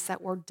things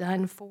that were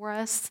done for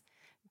us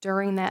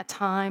during that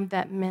time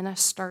that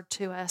ministered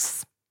to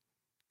us.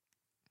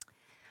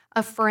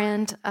 A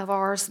friend of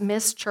ours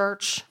missed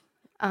church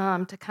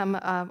to come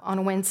on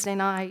a Wednesday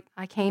night.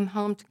 I came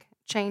home to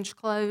change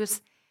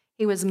clothes.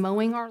 He was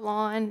mowing our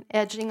lawn,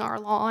 edging our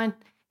lawn,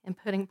 and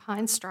putting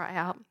pine straw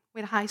out.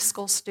 We had a high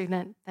school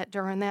student that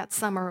during that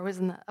summer, it was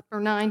in the upper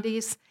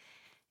 90s,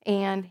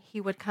 and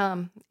he would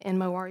come and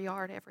mow our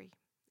yard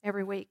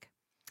every week.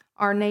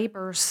 Our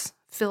neighbors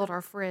filled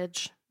our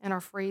fridge and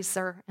our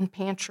freezer and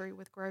pantry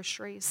with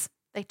groceries.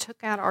 They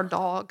took out our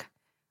dog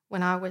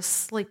when I was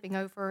sleeping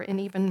over, and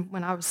even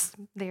when I was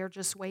there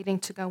just waiting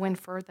to go in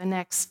for the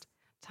next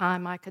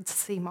time I could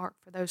see Mark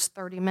for those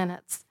 30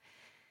 minutes.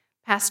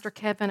 Pastor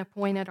Kevin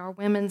appointed our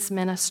women's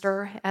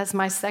minister as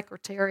my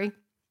secretary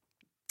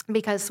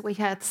because we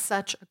had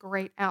such a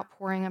great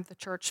outpouring of the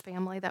church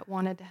family that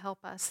wanted to help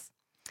us.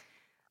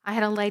 I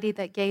had a lady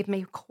that gave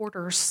me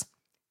quarters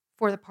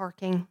for the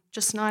parking,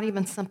 just not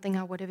even something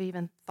I would have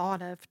even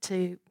thought of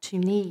to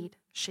need.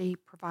 She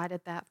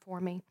provided that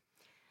for me.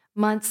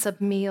 Months of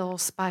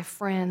meals by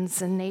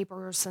friends and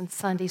neighbors and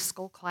Sunday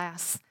school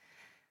classes.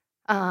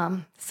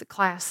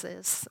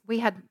 We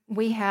had,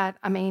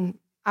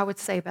 I would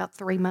say about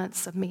 3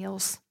 months of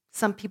meals.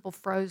 Some people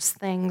froze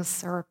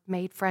things or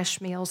made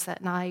fresh meals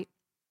that night.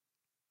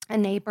 A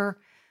neighbor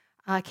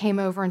came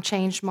over and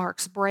changed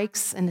Mark's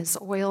brakes and his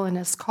oil in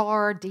his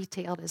car,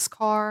 detailed his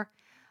car.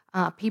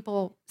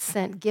 People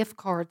sent gift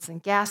cards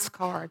and gas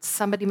cards.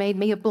 Somebody made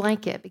me a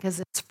blanket because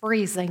it's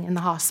freezing in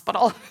the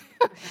hospital.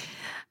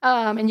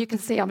 And you can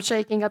see I'm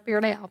shaking up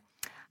here now.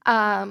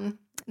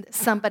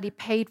 Somebody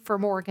paid for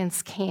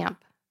Morgan's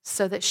camp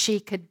so that she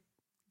could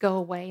go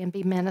away and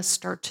be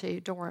ministered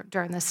to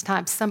during this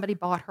time. Somebody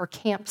bought her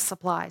camp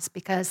supplies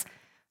because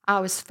I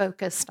was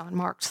focused on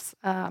Mark's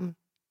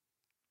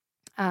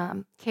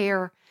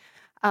care.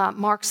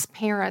 Mark's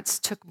parents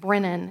took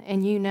Brennan,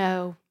 and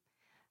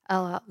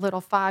a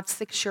little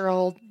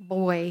 5-6-year-old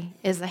boy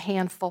is a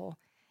handful,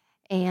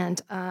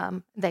 and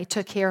they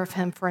took care of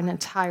him for an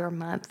entire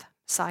month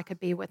so I could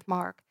be with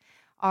Mark.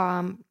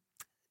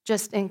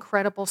 Just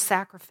incredible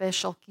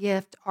sacrificial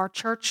gift. Our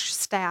church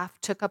staff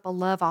took up a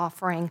love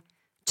offering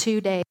 2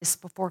 days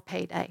before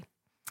payday.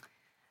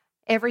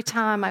 Every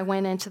time I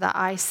went into the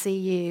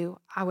ICU,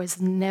 I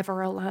was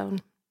never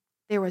alone.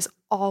 There was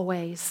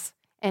always,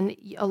 and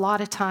a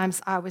lot of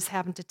times I was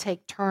having to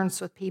take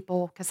turns with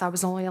people because I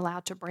was only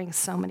allowed to bring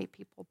so many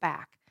people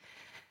back.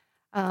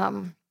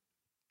 The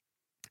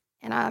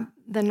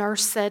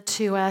nurse said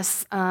to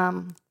us,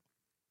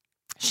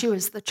 she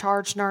was the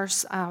charge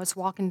nurse. I was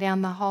walking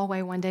down the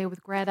hallway one day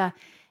with Greta,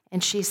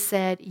 and she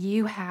said,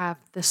 "You have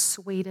the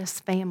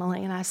sweetest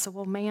family." And I said,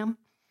 "Well, ma'am,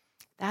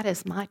 that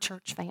is my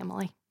church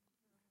family."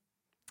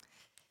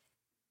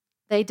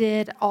 They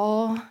did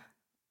what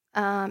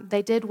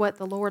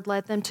the Lord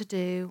led them to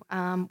do.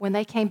 When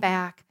they came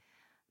back,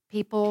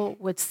 people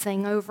would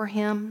sing over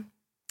him.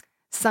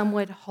 Some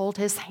would hold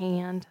his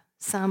hand.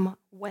 Some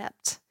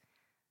wept.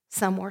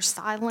 Some were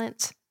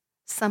silent.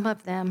 Some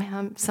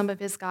of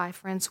his guy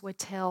friends would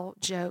tell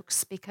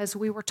jokes because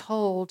we were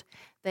told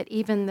that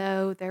even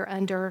though they're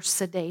under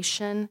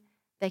sedation,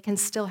 they can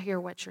still hear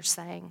what you're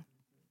saying.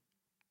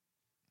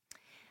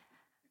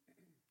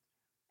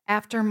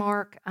 After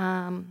Mark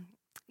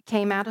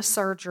came out of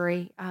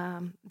surgery,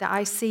 the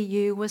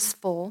ICU was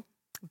full,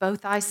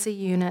 both ICU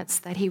units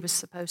that he was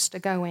supposed to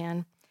go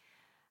in.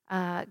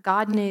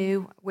 God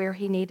knew where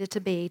he needed to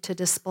be to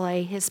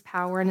display his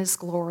power and his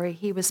glory.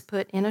 He was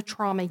put in a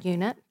trauma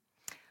unit.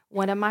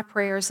 One of my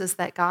prayers is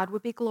that God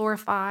would be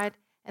glorified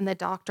and the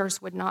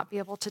doctors would not be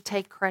able to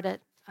take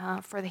credit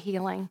for the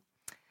healing.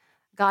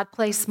 God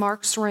placed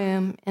Mark's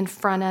room in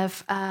front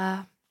of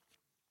the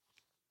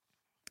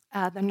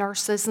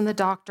nurses and the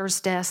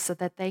doctor's desk so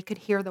that they could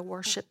hear the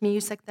worship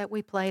music that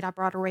we played. I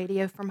brought a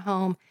radio from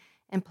home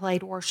and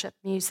played worship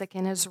music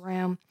in his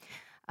room.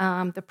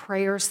 The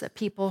prayers that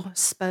people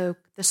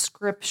spoke, the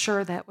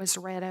scripture that was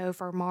read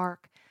over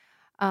Mark.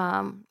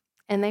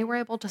 and they were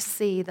able to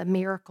see the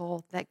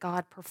miracle that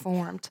God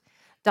performed.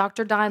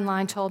 Dr.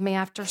 Deinlein told me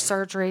after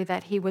surgery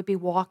that he would be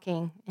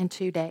walking in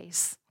 2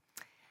 days.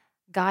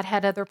 God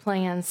had other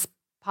plans,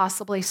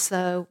 possibly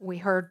so. We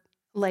heard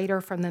later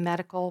from the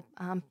medical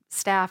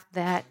staff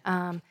that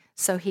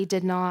so he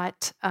did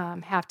not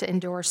have to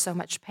endure so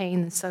much pain,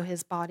 and so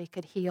his body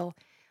could heal.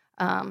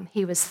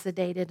 He was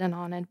sedated and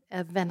on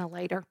a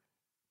ventilator.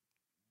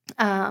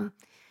 The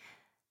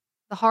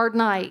hard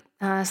night,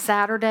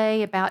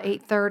 Saturday, about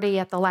 8:30,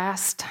 at the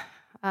last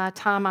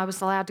time I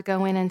was allowed to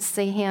go in and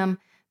see him,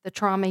 the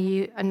trauma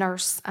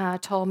nurse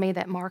told me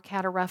that Mark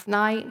had a rough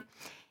night.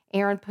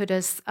 Aaron put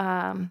his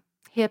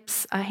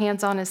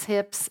hands on his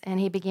hips, and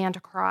he began to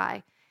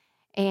cry.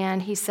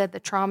 And he said the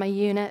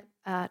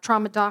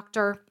trauma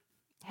doctor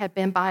had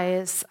been by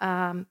his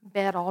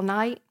bed all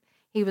night.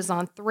 He was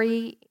on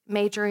 3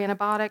 major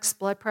antibiotics,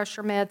 blood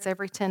pressure meds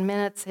every 10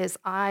 minutes. His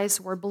eyes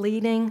were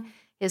bleeding.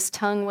 His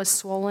tongue was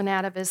swollen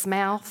out of his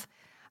mouth.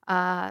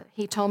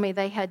 He told me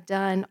they had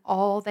done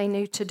all they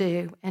knew to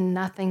do, and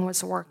nothing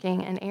was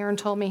working. And Aaron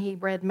told me he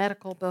read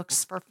medical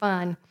books for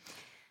fun.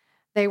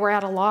 They were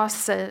at a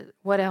loss at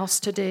what else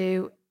to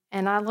do.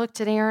 And I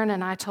looked at Aaron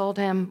and I told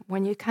him,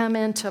 when you come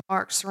into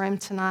Mark's room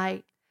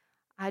tonight,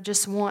 I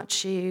just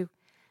want you,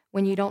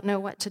 when you don't know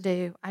what to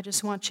do, I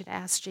just want you to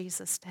ask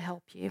Jesus to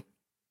help you.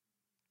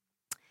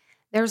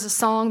 There's a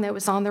song that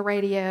was on the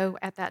radio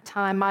at that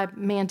time, my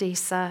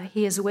Mandisa,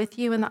 he is with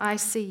you in the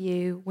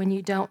ICU when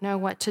you don't know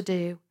what to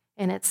do,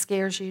 and it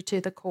scares you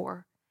to the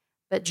core,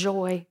 but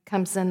joy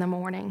comes in the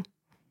morning.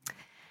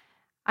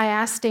 I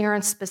asked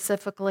Aaron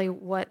specifically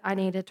what I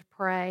needed to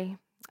pray.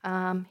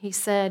 He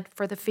said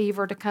for the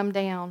fever to come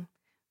down,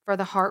 for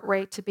the heart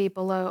rate to be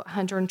below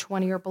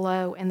 120 or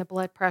below, and the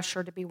blood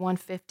pressure to be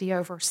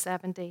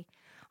 150/70.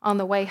 On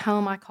the way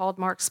home, I called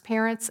Mark's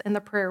parents and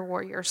the prayer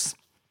warriors.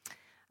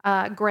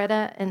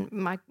 Greta and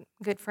my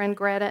good friend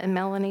Greta and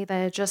Melanie,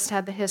 that had just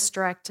had the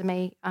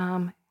hysterectomy,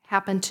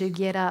 happened to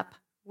get up.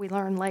 We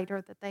learned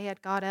later that they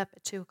had got up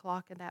at 2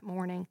 o'clock in that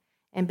morning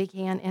and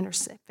began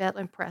felt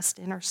impressed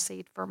to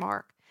intercede for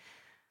Mark.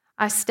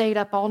 I stayed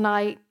up all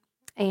night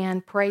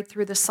and prayed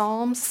through the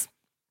Psalms.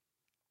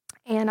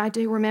 And I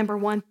do remember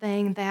one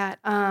thing that,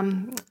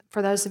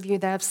 for those of you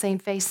that have seen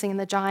Facing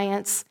the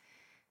Giants,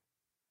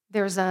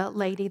 there's a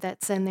lady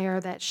that's in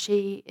there that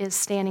she is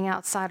standing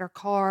outside her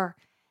car,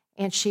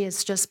 and she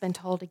has just been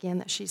told again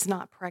that she's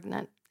not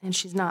pregnant and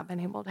she's not been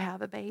able to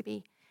have a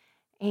baby.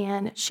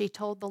 And she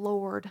told the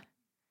Lord,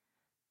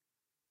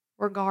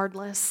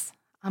 regardless,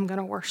 I'm going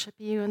to worship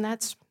you. And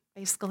that's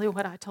basically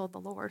what I told the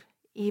Lord.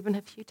 Even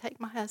if you take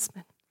my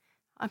husband,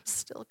 I'm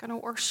still going to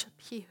worship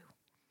you.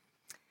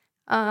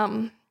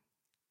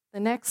 The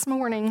next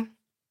morning,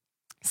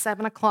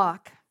 7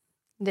 o'clock,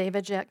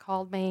 David Jett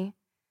called me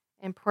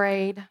and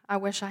prayed. I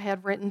wish I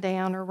had written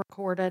down or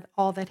recorded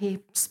all that he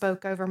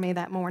spoke over me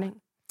that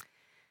morning.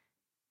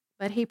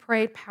 But he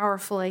prayed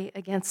powerfully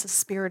against the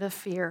spirit of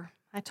fear.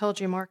 I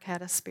told you Mark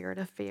had a spirit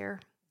of fear.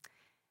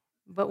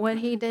 But what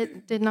he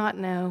did not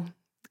know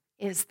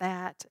is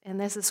that,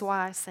 and this is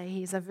why I say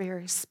he's a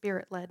very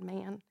spirit-led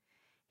man,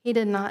 he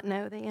did not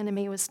know the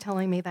enemy was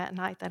telling me that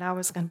night that I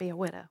was going to be a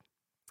widow.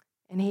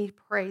 And he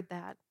prayed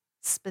that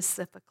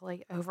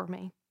specifically over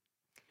me.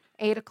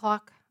 8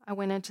 o'clock, I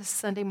went into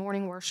Sunday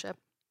morning worship,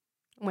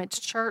 went to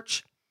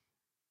church.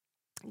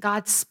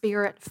 God's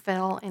Spirit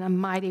fell in a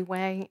mighty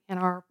way in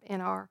our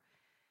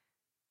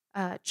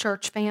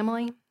church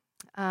family.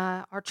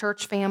 Our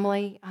church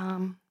family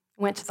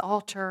went to the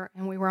altar,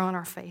 and we were on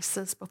our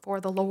faces before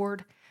the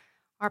Lord.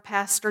 Our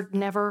pastor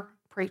never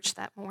preached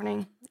that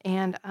morning,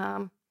 and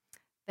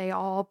they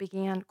all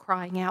began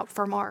crying out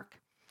for Mark.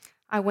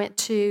 I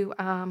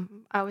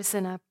was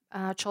in a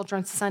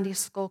children's Sunday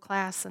school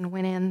class and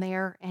went in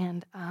there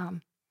and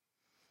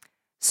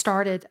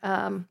started,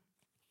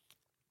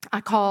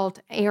 I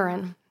called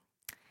Aaron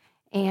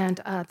and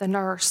the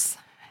nurse,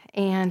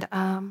 and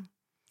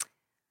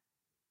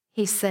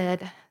he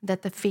said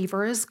that the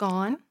fever is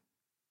gone,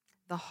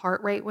 the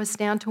heart rate was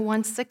down to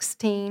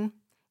 116,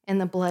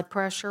 and the blood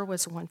pressure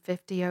was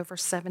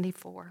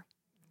 150/74.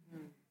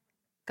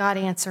 God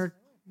answered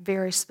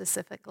very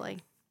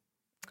specifically.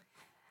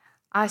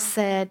 I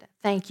said,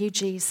 thank you,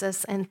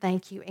 Jesus, and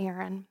thank you,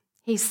 Aaron.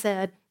 He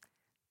said,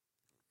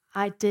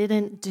 I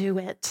didn't do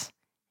it.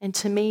 And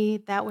to me,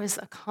 that was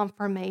a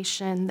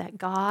confirmation that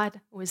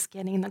God was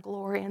getting the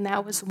glory, and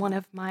that was one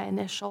of my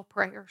initial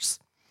prayers.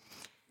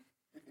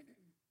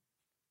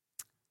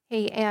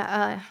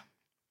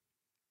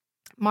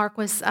 Mark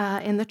was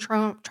in the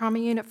trauma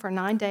unit for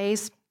 9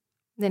 days.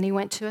 Then he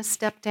went to a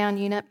step-down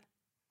unit.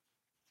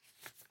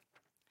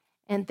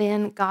 And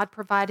then God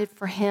provided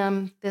for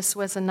him. This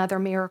was another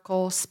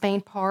miracle.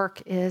 Spain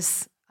Park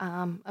is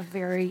a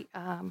very,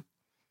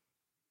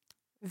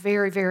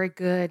 very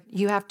good.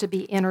 You have to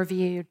be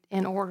interviewed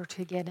in order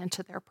to get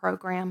into their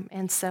program.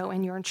 And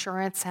your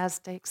insurance has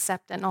to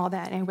accept it and all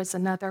that. And it was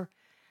another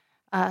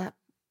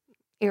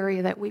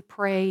area that we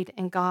prayed,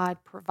 and God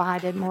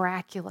provided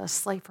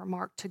miraculously for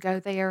Mark to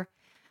go there.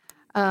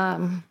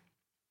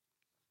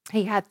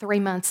 He had 3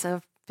 months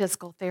of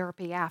physical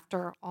therapy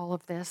after all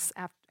of this,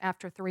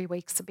 after 3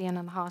 weeks of being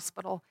in the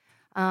hospital.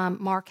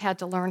 Mark had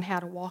to learn how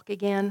to walk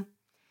again.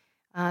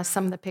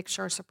 Some of the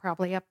pictures are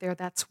probably up there.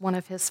 That's one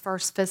of his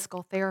first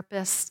physical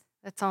therapists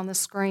that's on the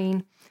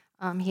screen.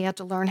 He had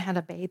to learn how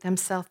to bathe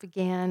himself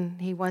again.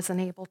 He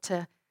wasn't able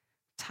to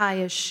tie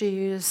his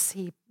shoes.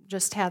 He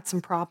just had some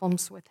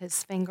problems with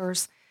his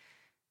fingers.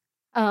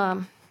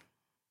 There's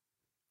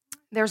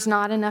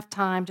not enough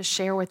time to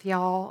share with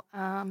y'all,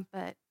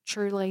 but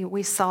truly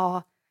we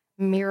saw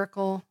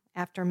miracle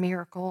after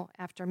miracle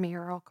after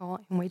miracle,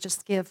 and we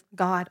just give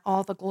God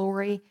all the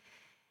glory.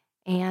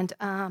 And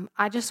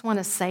I just want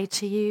to say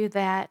to you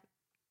that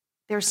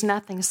there's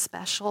nothing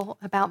special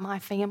about my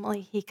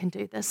family. He can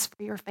do this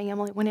for your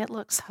family when it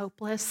looks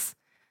hopeless.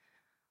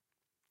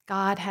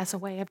 God has a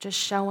way of just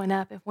showing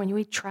up. If when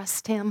we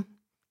trust him,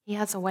 he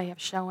has a way of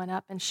showing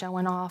up and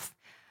showing off.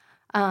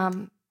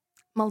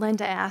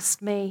 Melinda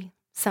asked me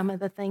some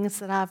of the things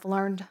that I've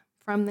learned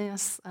from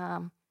this.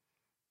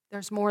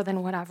 There's more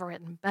than what I've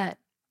written, but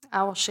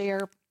I will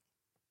share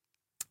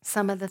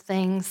some of the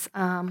things.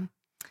 I've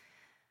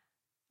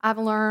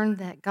learned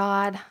that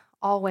God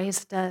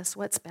always does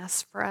what's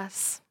best for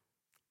us.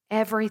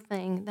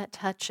 Everything that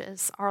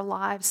touches our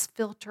lives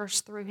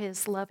filters through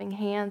his loving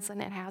hands,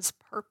 and it has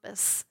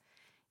purpose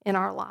in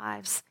our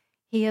lives.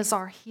 He is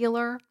our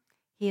healer.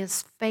 He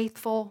is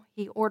faithful.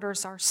 He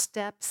orders our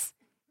steps.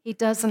 He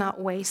does not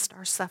waste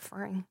our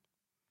suffering.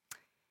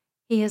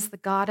 He is the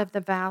God of the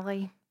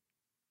valley.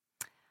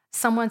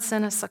 Someone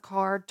sent us a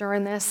card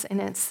during this, and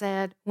it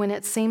said, when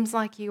it seems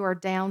like you are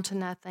down to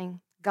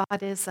nothing,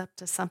 God is up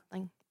to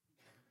something.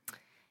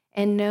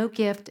 And no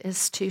gift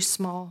is too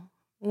small.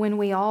 When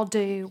we all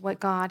do what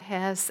God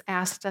has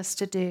asked us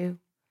to do,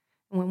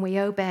 when we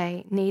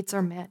obey, needs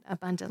are met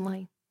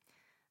abundantly.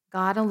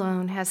 God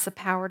alone has the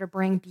power to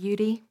bring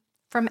beauty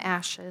from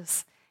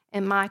ashes,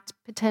 and my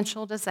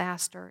potential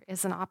disaster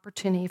is an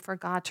opportunity for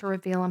God to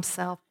reveal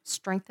himself,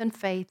 strengthen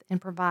faith,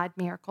 and provide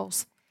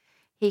miracles.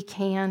 He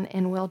can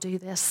and will do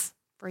this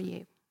for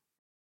you.